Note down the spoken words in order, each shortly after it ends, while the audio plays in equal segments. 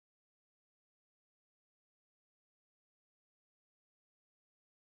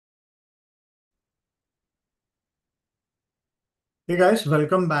Hey guys,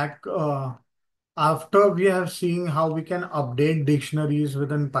 welcome back. After we have seen how we can update dictionaries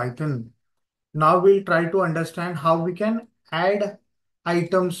within Python, now we'll try to understand how we can add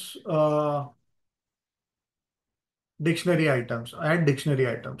items, add dictionary items.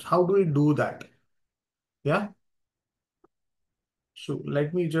 How do we do that? Yeah. So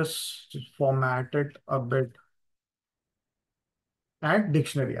let me just format it a bit. Add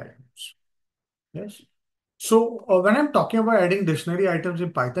dictionary items. Yes. So when I'm talking about adding dictionary items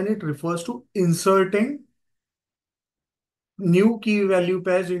in Python, it refers to inserting new key value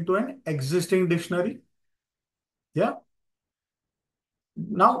pairs into an existing dictionary. Yeah.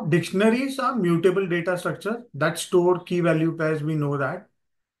 Now, dictionaries are mutable data structure that store key value pairs. We know that.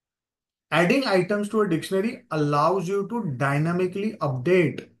 Adding items to a dictionary allows you to dynamically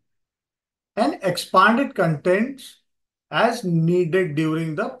update and expand its contents as needed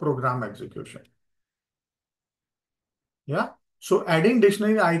during the program execution. Yeah. So adding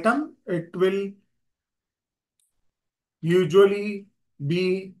dictionary item, it will usually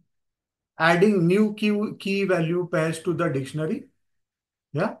be adding new key value pairs to the dictionary.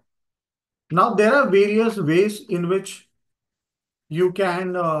 Yeah. Now there are various ways in which you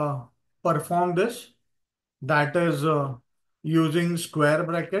can perform this. That is using square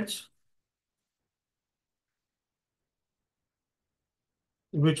brackets,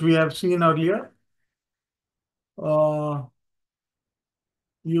 which we have seen earlier, uh,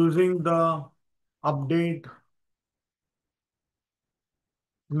 using the update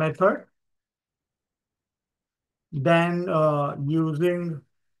method, then using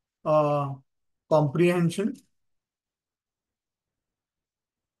uh, comprehension,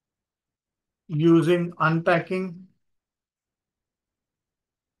 using unpacking,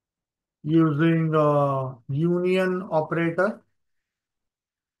 using union operator,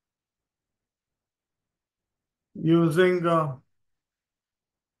 using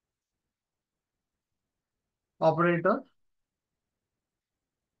operator,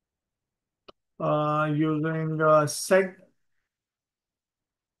 using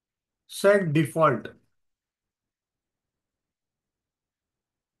set default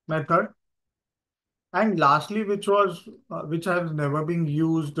method. And lastly, which has never been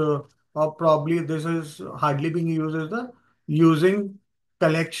used, or probably this is hardly being used, is the using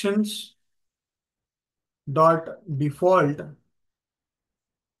collections dot default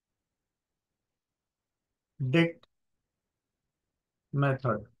dict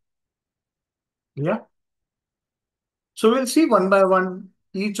method. Yeah. So we'll see one by one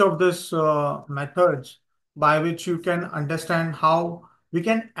each of these methods by which you can understand how we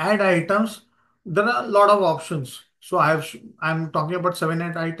can add items. There are a lot of options. So I'm talking about 7,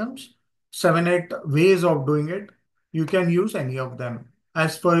 8 items, 7, 8 ways of doing it. You can use any of them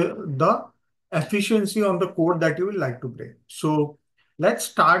as per the efficiency on the code that you would like to break. So let's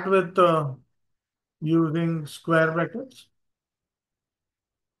start with using square brackets.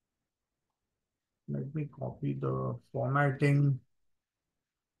 Let me copy the formatting.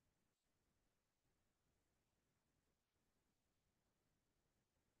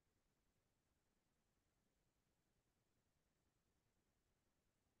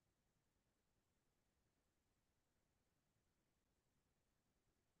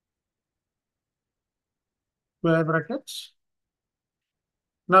 Square brackets.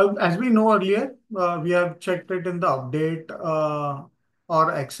 Now, as we know earlier, we have checked it in the update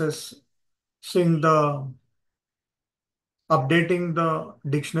or accessing the updating the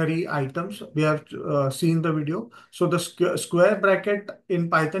dictionary items. We have seen the video. So the square bracket in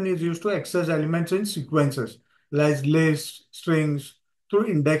Python is used to access elements in sequences, like lists, strings, through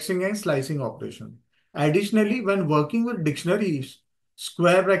indexing and slicing operation. Additionally, when working with dictionaries,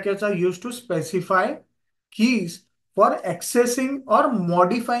 square brackets are used to specify keys for accessing or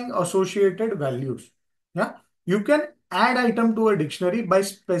modifying associated values. Yeah, you can add item to a dictionary by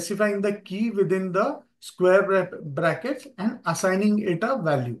specifying the key within the square brackets and assigning it a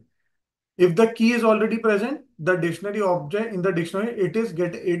value. If the key is already present, the dictionary object in the dictionary,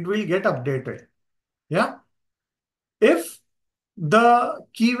 it will get updated. Yeah. If the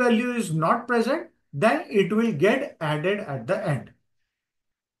key value is not present, then it will get added at the end.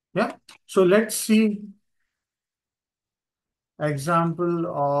 Yeah. So let's see example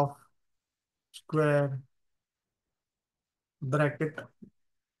of square bracket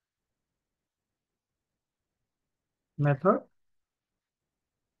method.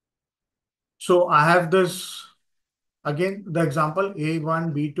 So I have this. Again, the example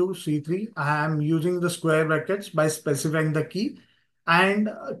A1, B2, C3, I am using the square brackets by specifying the key, and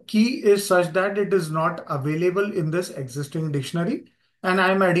key is such that it is not available in this existing dictionary, and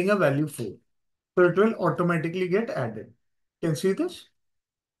I am adding a value 4. So it will automatically get added. Can see this?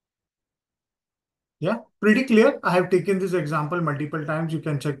 Yeah, pretty clear. I have taken this example multiple times. You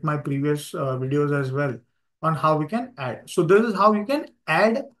can check my previous videos as well on how we can add. So this is how you can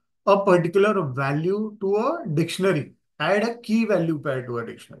add a particular value to a dictionary. Add a key value pair to a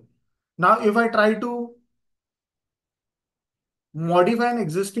dictionary. Now, if I try to modify an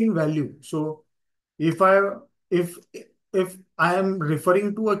existing value, so if I if if I am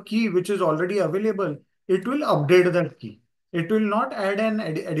referring to a key which is already available, it will update that key. It will not add an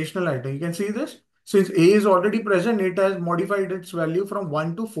additional item. You can see this. Since A is already present, it has modified its value from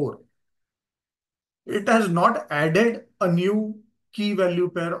 1 to 4. It has not added a new key value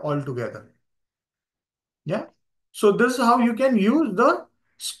pair altogether. Yeah. So this is how you can use the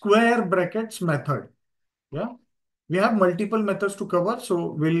square brackets method. Yeah. We have multiple methods to cover,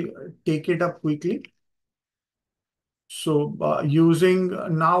 so we'll take it up quickly. So using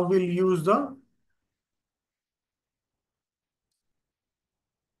now we'll use the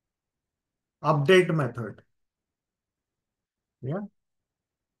update method. Yeah.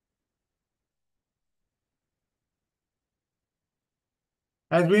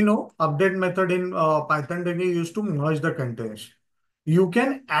 As we know, update method in Python dictionary used to merge the contents. You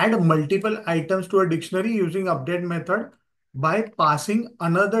can add multiple items to a dictionary using update method by passing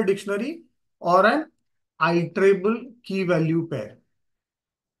another dictionary or an iterable key value pair.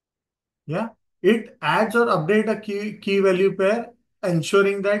 Yeah. It adds or update a key value pair,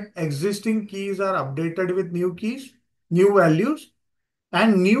 ensuring that existing keys are updated with new keys, new values,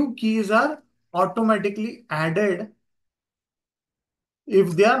 and new keys are automatically added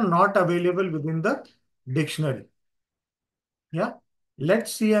if they are not available within the dictionary. Yeah.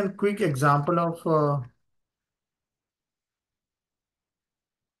 Let's see a quick example of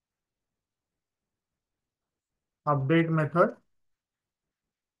update method.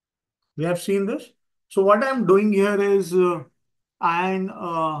 We have seen this. So what I'm doing here is I'm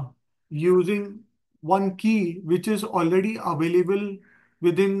using one key which is already available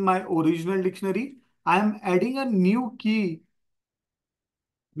within my original dictionary. I'm adding a new key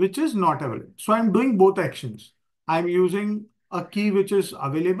which is not available. So I'm doing both actions. I'm using a key which is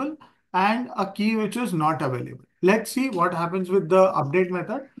available and a key which is not available. Let's see what happens with the update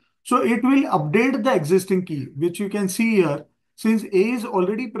method. So it will update the existing key, which you can see here. Since A is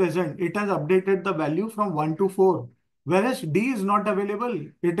already present, it has updated the value from 1 to 4. Whereas D is not available,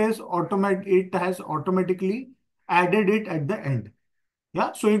 it has automatically added it at the end.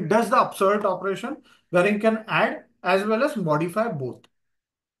 Yeah, so it does the upsert operation where it can add as well as modify both.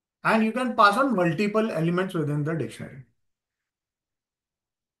 And you can pass on multiple elements within the dictionary.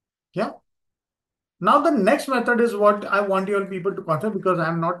 Yeah. Now the next method is what I want your people to consider because I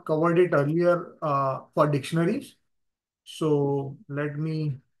have not covered it earlier for dictionaries. So let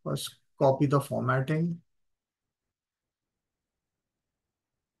me first copy the formatting.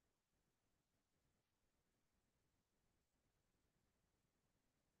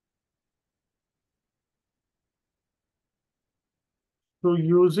 So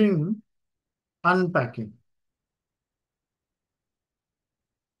using unpacking.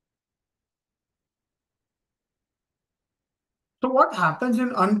 So what happens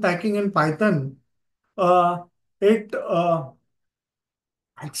in unpacking in Python? Uh, it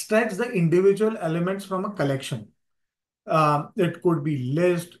extracts the individual elements from a collection. It could be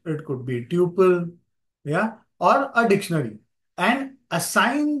list, it could be tuple, yeah, or a dictionary, and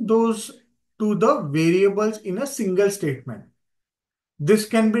assign those to the variables in a single statement. This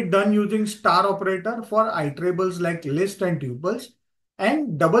can be done using star operator for iterables like list and tuples,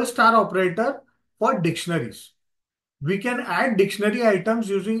 and double star operator for dictionaries. We can add dictionary items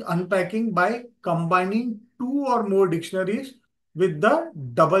using unpacking by combining two or more dictionaries with the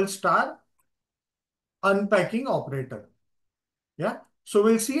double star unpacking operator. Yeah. So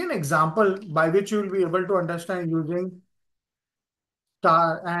we'll see an example by which you will be able to understand using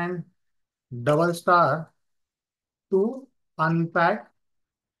star and double star to unpack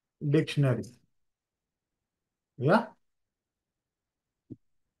dictionary. Yeah.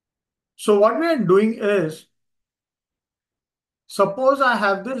 So what we are doing is, suppose I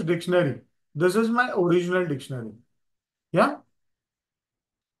have this dictionary. This is my original dictionary. Yeah.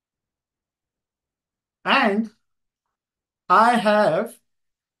 And I have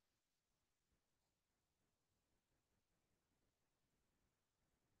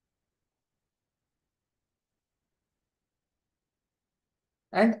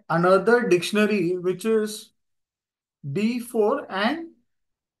and another dictionary which is D4 and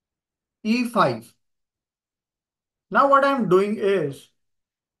E5. Now what I'm doing is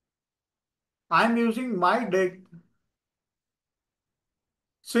I'm using my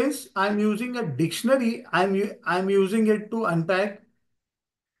Since I'm using a dictionary, I'm using it to unpack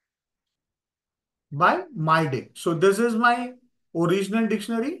by my day. So this is my original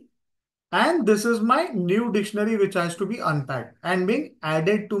dictionary and this is my new dictionary which has to be unpacked and being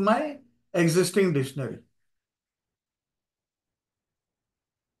added to my existing dictionary.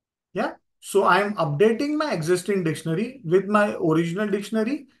 Yeah. So I'm updating my existing dictionary with my original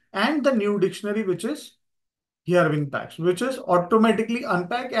dictionary and the new dictionary which is here being packed, which is automatically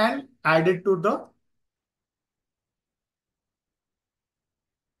unpacked and added to the.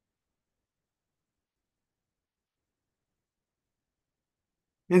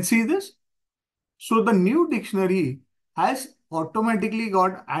 And see this? So the new dictionary has automatically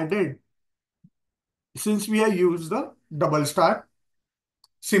got added since we have used the double star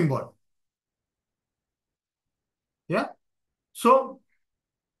symbol. Yeah. So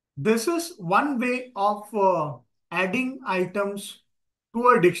this is one way of adding items to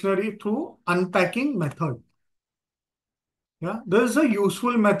a dictionary through unpacking method. Yeah. This is a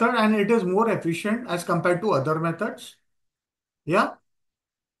useful method and it is more efficient as compared to other methods. Yeah.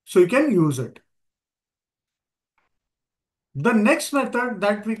 So you can use it. The next method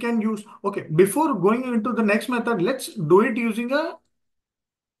that we can use. Okay. Before going into the next method, let's do it using a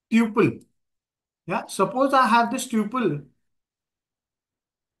tuple. Yeah. Suppose I have this tuple.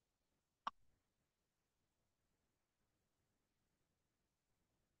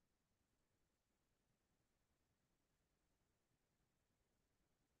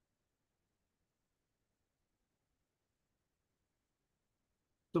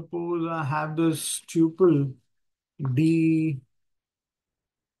 Suppose I have this tuple D,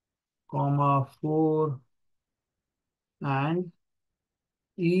 comma 4 and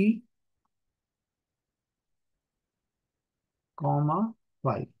E, comma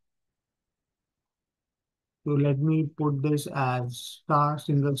 5. So let me put this as star,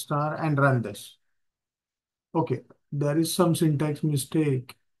 single star and run this. Okay, there is some syntax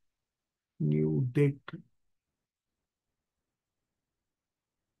mistake. New dict.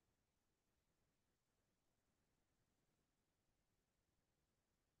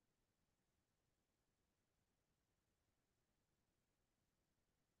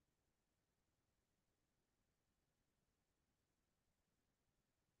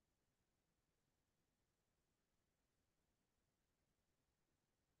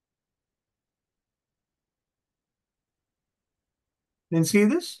 Then see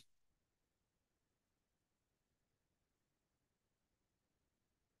this?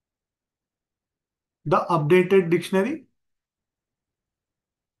 The updated dictionary.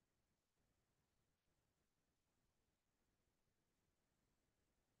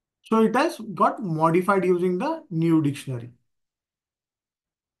 So it has got modified using the new dictionary.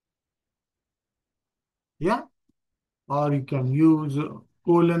 Yeah. Or you can use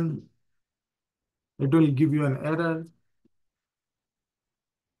colon. It will give you an error.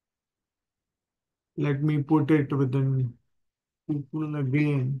 Let me put it within people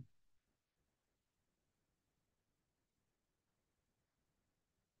again.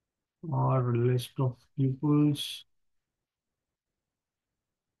 Or list of pupils.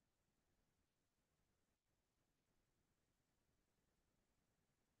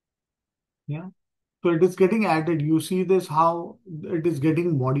 Yeah. So it is getting added. You see this how it is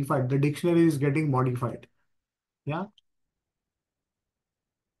getting modified. The dictionary is getting modified. Yeah.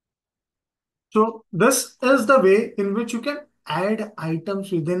 So this is the way in which you can add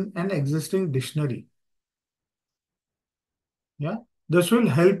items within an existing dictionary. Yeah. This will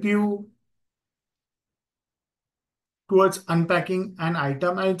help you towards unpacking an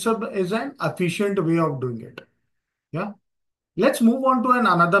item. And is an efficient way of doing it. Yeah. Let's move on to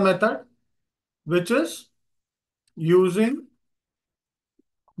another method, which is using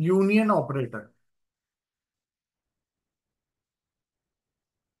union operator.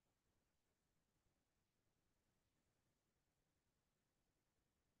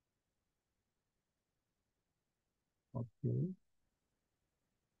 Okay.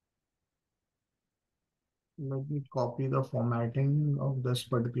 Let me copy the formatting of this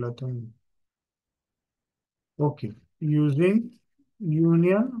particular thing. Okay. Using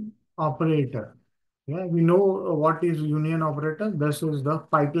union operator. Yeah, we know what is union operator. This is the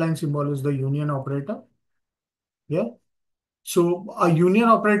pipeline symbol is the union operator. Yeah. So a union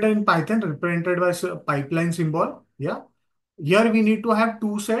operator in Python represented by pipeline symbol. Yeah. Here we need to have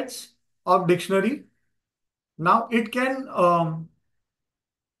two sets of dictionary. Now it can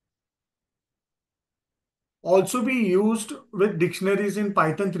also be used with dictionaries in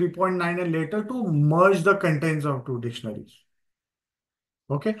Python 3.9 and later to merge the contents of two dictionaries.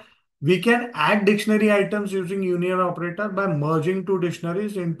 Okay. We can add dictionary items using union operator by merging two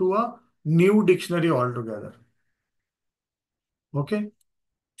dictionaries into a new dictionary altogether. Okay.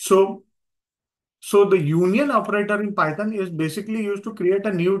 So, so the union operator in Python is basically used to create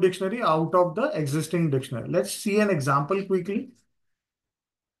a new dictionary out of the existing dictionary. Let's see an example quickly.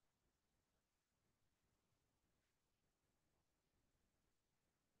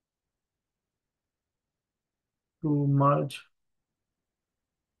 To merge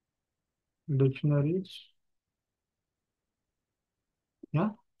dictionaries.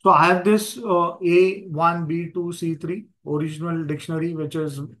 Yeah. So I have this A1, B2, C3 original dictionary, which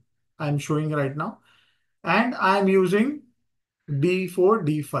is I'm showing right now. And I'm using D4,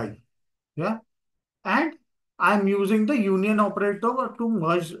 D5. Yeah. And I'm using the union operator to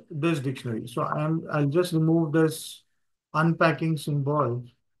merge this dictionary. So I'll just remove this unpacking symbol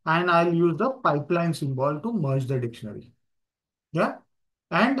and I'll use the pipeline symbol to merge the dictionary. Yeah.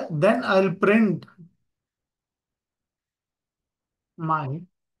 And then I'll print my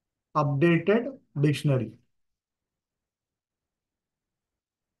updated dictionary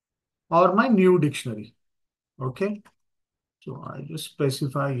or my new dictionary. Okay. So I just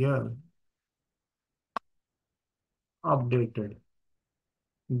specify here updated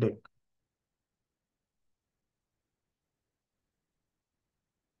dic,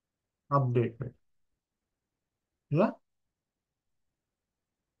 updated. Yeah.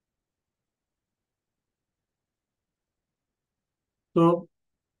 So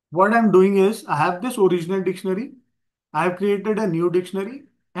what I'm doing is I have this original dictionary. I've created a new dictionary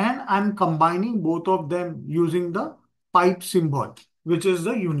and I'm combining both of them using the pipe symbol, which is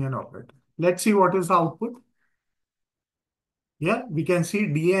the union operator. Let's see what is the output. Yeah, we can see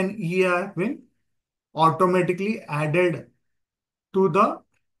D and E have been automatically added to the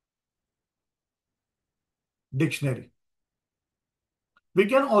dictionary. We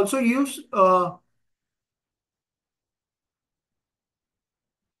can also use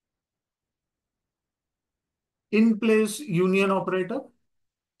in place union operator.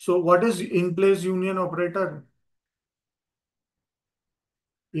 So what is in place union operator?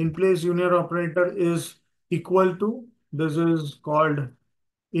 In place union operator is equal to, this is called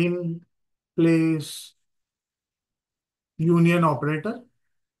in place union operator.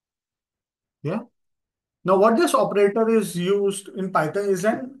 Yeah. Now what this operator is used in Python is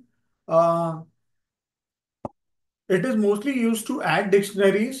uh, it is mostly used to add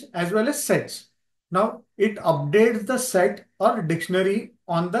dictionaries as well as sets. Now it updates the set or dictionary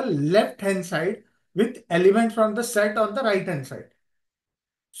on the left hand side with elements from the set on the right hand side.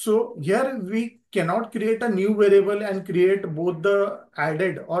 So here we cannot create a new variable and create both the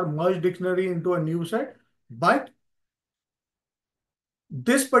added or merged dictionary into a new set, but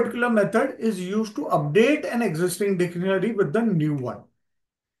this particular method is used to update an existing dictionary with the new one.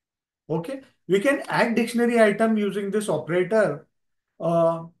 Okay, we can add dictionary item using this operator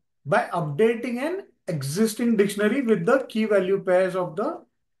uh, by updating an existing dictionary with the key value pairs of the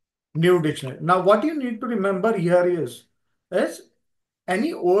new dictionary. Now, what you need to remember here is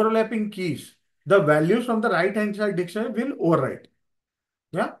any overlapping keys, the values from the right hand side dictionary will overwrite.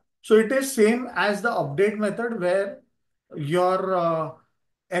 Yeah. So it is same as the update method where your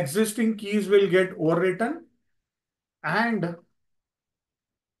existing keys will get overwritten and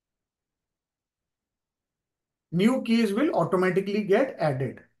new keys will automatically get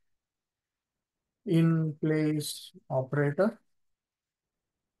added. In place operator.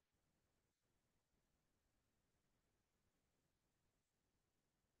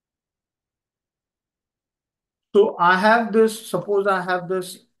 So I have this, suppose I have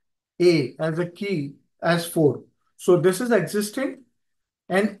this A as a key as 4. So this is existing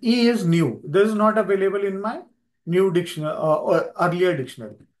and E is new. This is not available in my new dictionary or earlier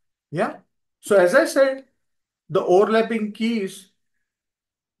dictionary. Yeah. So as I said, the overlapping keys,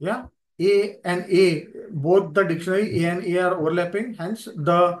 yeah, A and A, both the dictionary A and A are overlapping. Hence,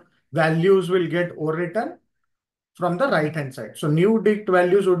 the values will get overwritten from the right hand side. So new dict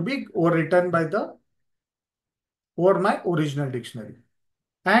values would be overwritten by the over my original dictionary.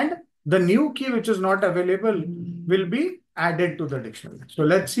 And the new key which is not available will be added to the dictionary. So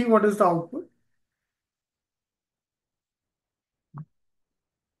let's see what is the output.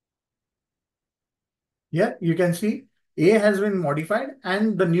 Yeah, you can see A has been modified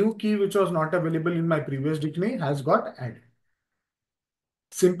and the new key which was not available in my previous dictionary has got added.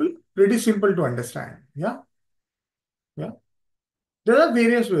 Simple, pretty simple to understand. Yeah, yeah. There are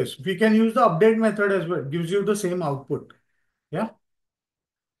various ways. We can use the update method as well. It gives you the same output. Yeah.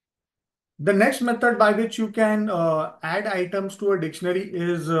 The next method by which you can add items to a dictionary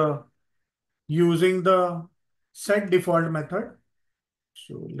is using the set default method.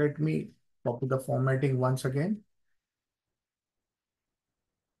 So let me copy the formatting once again.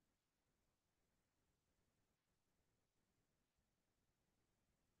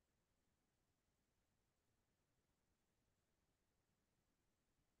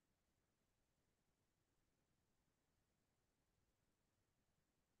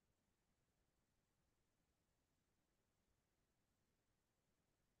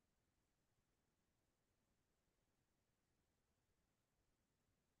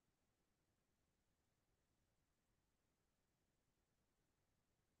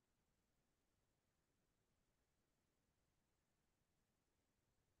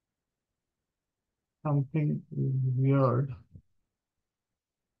 Something weird.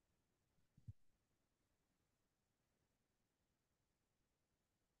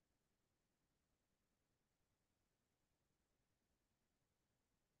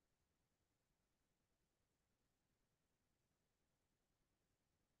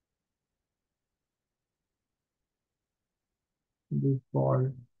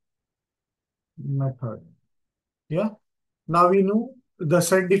 Default method. Yeah. Now we know the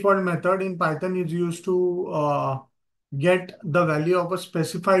set default method in Python is used to get the value of a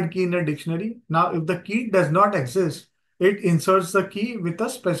specified key in a dictionary. Now, if the key does not exist, it inserts the key with a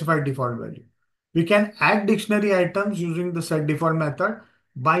specified default value. We can add dictionary items using the set default method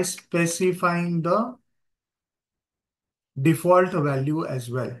by specifying the default value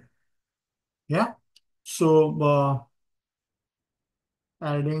as well. Yeah. So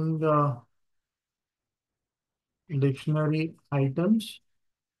adding the dictionary items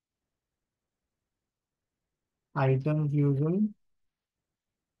using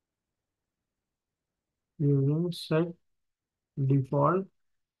set default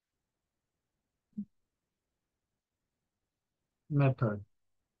method.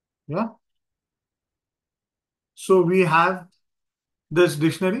 Yeah. So we have this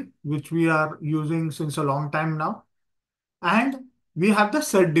dictionary, which we are using since a long time now. And we have the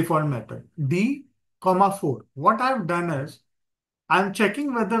set default method, D, comma 4. What I've done is I'm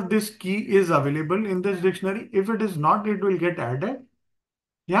checking whether this key is available in this dictionary. If it is not, it will get added.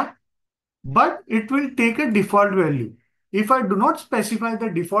 Yeah. But it will take a default value. If I do not specify the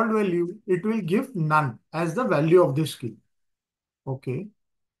default value, it will give none as the value of this key. Okay.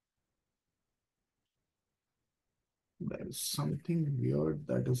 There is something weird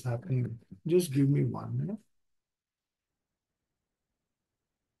that is happening. Just give me 1 minute.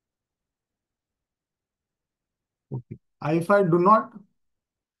 Okay. If I do not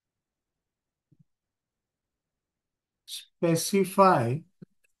specify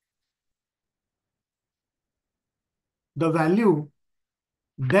the value,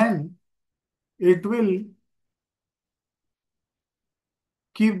 then it will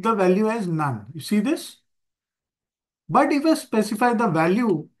keep the value as none. You see this? But if I specify the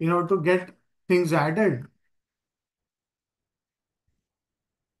value in order to get things added,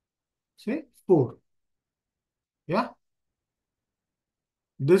 say 4. Yeah.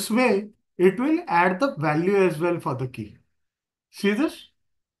 This way, it will add the value as well for the key. See this?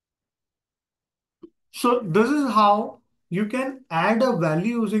 So this is how you can add a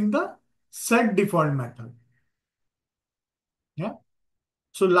value using the set default method. Yeah.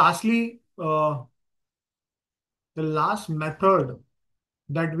 So lastly, the last method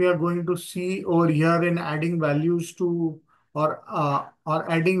that we are going to see over here in adding values to or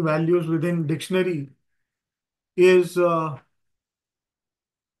adding values within dictionary is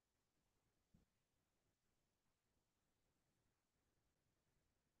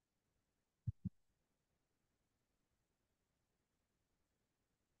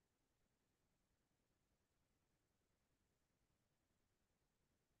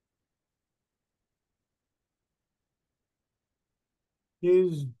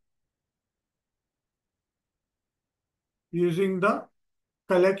is using the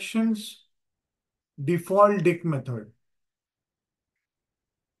collections default dict method.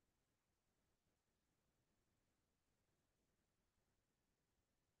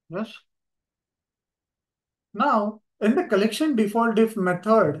 Yes. Now, in the collection default diff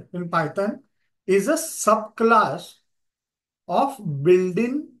method in Python is a subclass of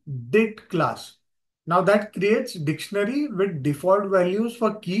built-in dict class. Now that creates dictionary with default values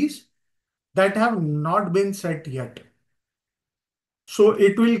for keys that have not been set yet. So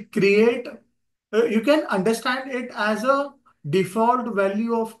it will create, you can understand it as a default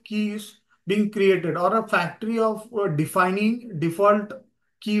value of keys being created or a factory of defining default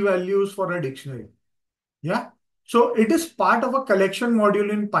key values for a dictionary. Yeah. So it is part of a collection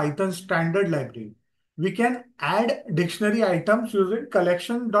module in Python standard library. We can add dictionary items using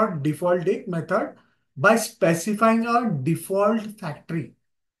collection.defaultDict method by specifying a default factory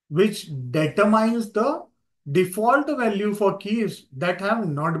which determines the default value for keys that have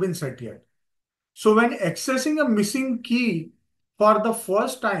not been set yet. So when accessing a missing key for the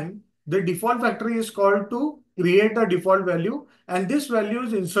first time, the default factory is called to create a default value, and this value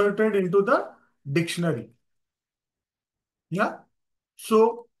is inserted into the dictionary. Yeah.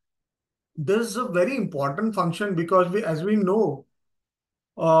 So this is a very important function because as we know,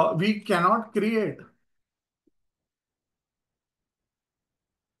 we cannot create.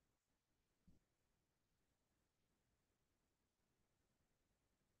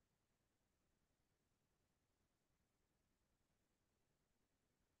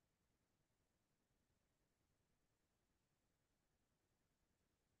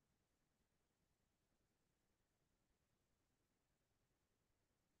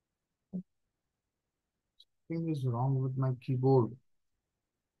 Something is wrong with my keyboard.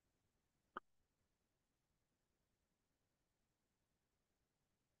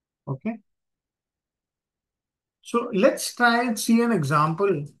 Okay. So let's try and see an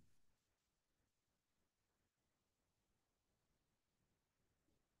example.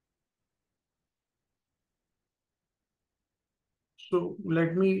 So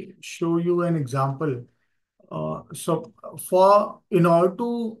let me show you an example. So for in order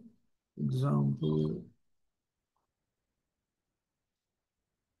to example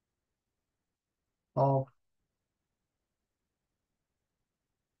of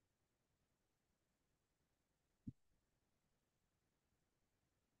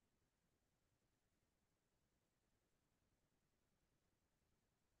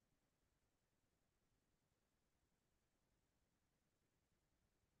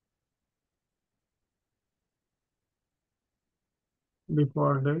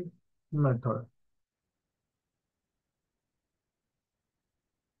before the method.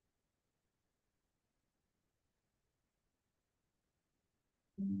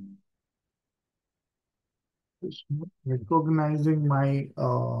 It's not recognizing my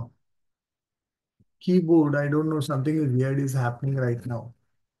keyboard. I don't know, something weird is happening right now.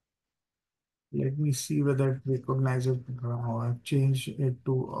 Let me see whether it recognizes now. I've changed it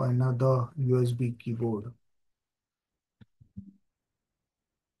to another USB keyboard.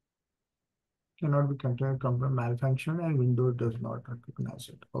 Cannot be contained computer malfunction and Windows does not recognize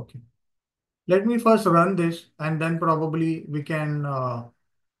it. Okay. Let me first run this and then probably we can.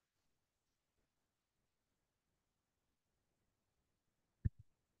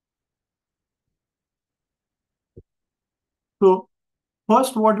 So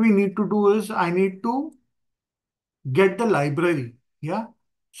first what we need to do is I need to get the library. Yeah.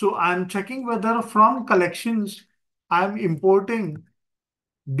 So I'm checking whether from collections I'm importing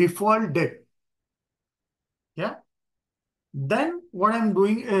default deck. Yeah. Then what I'm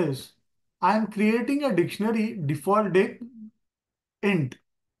doing is I'm creating a dictionary default deck int.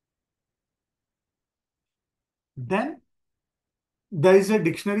 Then there is a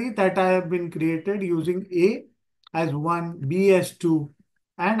dictionary that I have been created using A as 1, B as 2,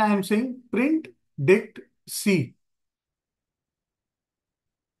 and I am saying print dict C.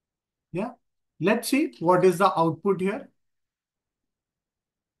 Yeah. Let's see what is the output here.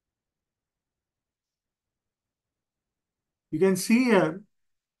 You can see here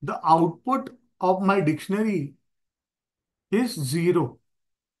the output of my dictionary is 0.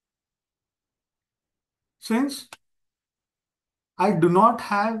 Since I do not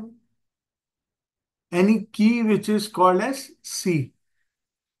have any key which is called as C,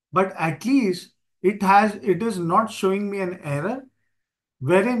 but at least it is not showing me an error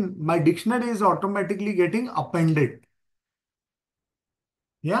wherein my dictionary is automatically getting appended.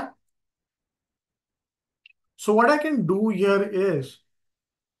 Yeah. So what I can do here is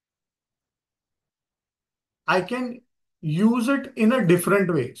I can use it in a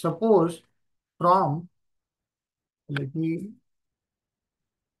different way. Suppose from, let me,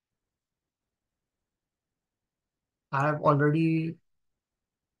 I have already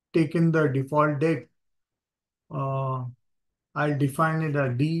taken the default deck. Uh, I'll define it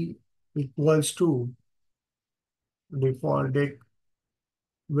as D equals to default deck,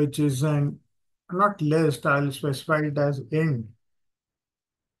 which is an not list. I'll specify it as int.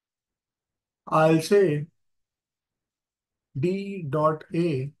 I'll say D dot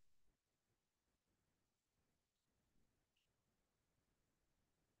A.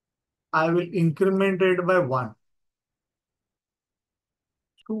 I will increment it by 1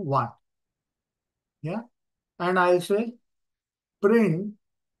 to 1. Yeah. And I'll say print,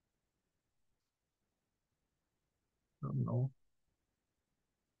 no,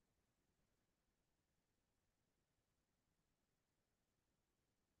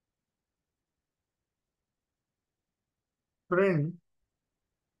 print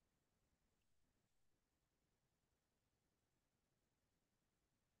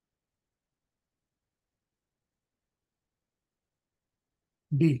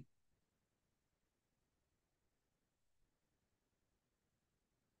D.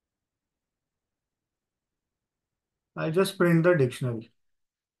 I just print the dictionary.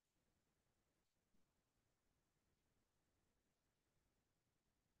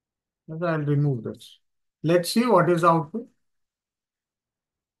 Okay, I'll remove this. Let's see what is the output.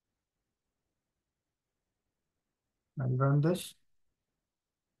 I'll run this.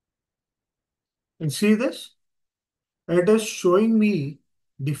 And see this? It is showing me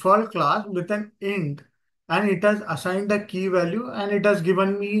default class with an int, and it has assigned a key value, and it has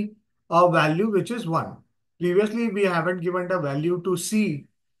given me a value which is 1. Previously, we haven't given the value to C,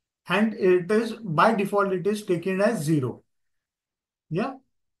 and it is by default it is taken as 0. Yeah.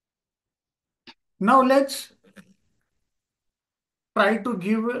 Now let's try to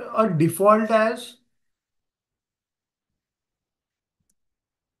give a default as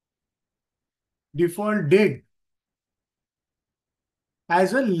default dig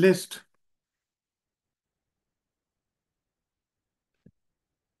as a list.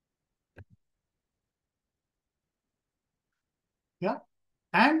 Yeah.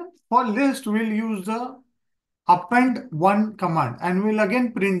 And for list, we'll use the append one command, and we'll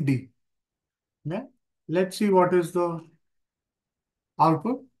again print D. Yeah. Let's see what is the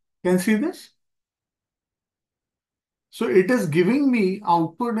output. Can you see this? So it is giving me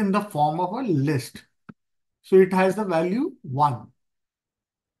output in the form of a list. So it has the value 1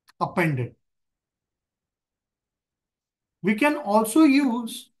 appended. We can also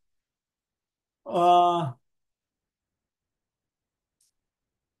use uh,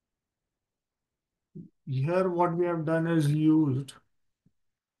 here what we have done is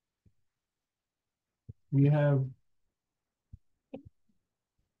we have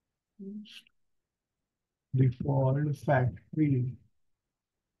default factory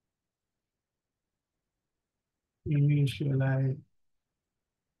initialization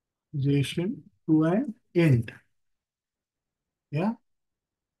to an int. Yeah.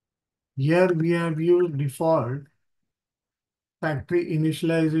 Here we have used default factory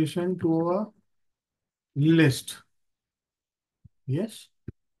initialization to a list. Yes.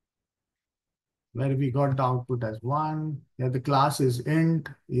 Where we got the output as 1. Here the class is int.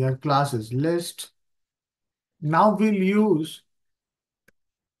 Here class is list. Now we'll use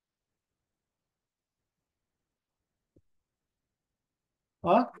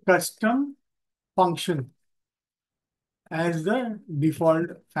a custom function as the default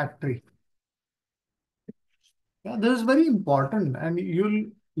factory. Yeah, this is very important and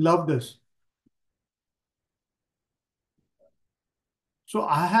you'll love this. So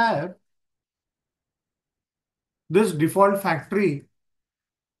I have this default factory,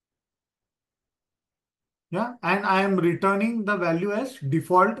 yeah, and I am returning the value as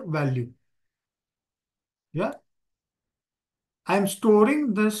default value. Yeah, I am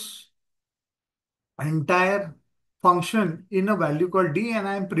storing this entire function in a value called D, and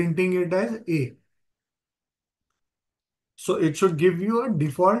I am printing it as A. So it should give you a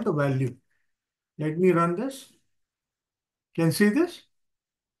default value. Let me run this. Can you see this?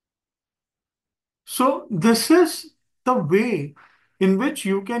 So this is the way in which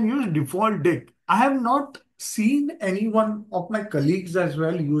you can use default dict. I have not seen anyone of my colleagues as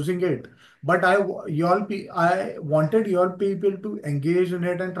well using it, but I wanted your people to engage in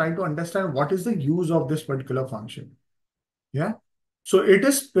it and try to understand what is the use of this particular function. Yeah. So it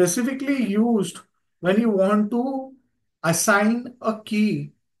is specifically used when you want to assign a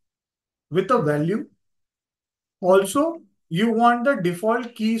key with a value. Also, you want the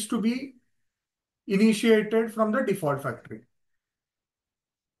default keys to be initiated from the default factory.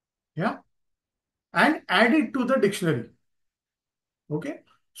 Yeah. And add it to the dictionary. Okay.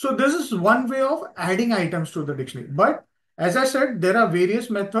 So this is one way of adding items to the dictionary. But as I said, there are various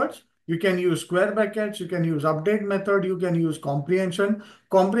methods. You can use square brackets, you can use update method, you can use comprehension.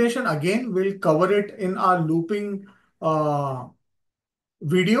 Comprehension, again, we'll cover it in our looping uh,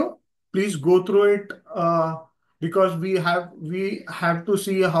 video. Please go through it because we have to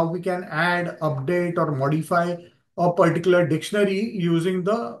see how we can add, update, or modify a particular dictionary using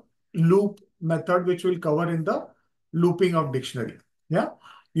the loop method, which we'll cover in the looping of dictionary. Yeah,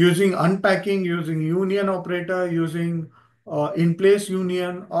 using unpacking, using union operator, using in place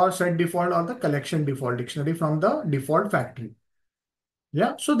union or set default or the collection default dictionary from the default factory.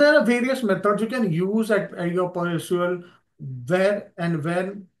 Yeah, so there are various methods you can use at your perusal where and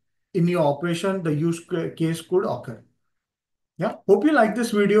when in your operation the case could occur. Yeah, hope you like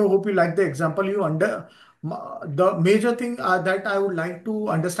this video. Hope you like the example. The major thing that I would like to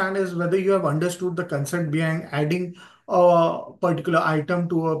understand is whether you have understood the concept behind adding a particular item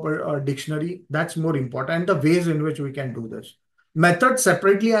to a dictionary. That's more important, and the ways in which we can do this. Method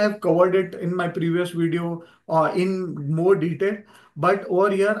separately, I have covered it in my previous video in more detail. But over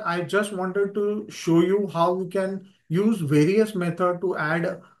here, I just wanted to show you how we can use various method to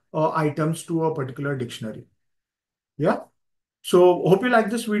add items to a particular dictionary. Yeah. So hope you like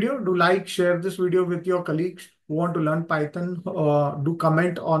this video. Do like, share this video with your colleagues who want to learn Python. Do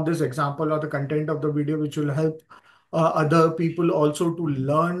comment on this example or the content of the video, which will help other people also to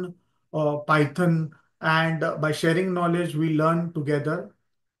learn Python. And by sharing knowledge, we learn together.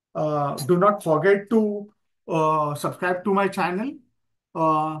 Do not forget to subscribe to my channel.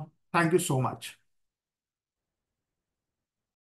 Uh, Thank you so much.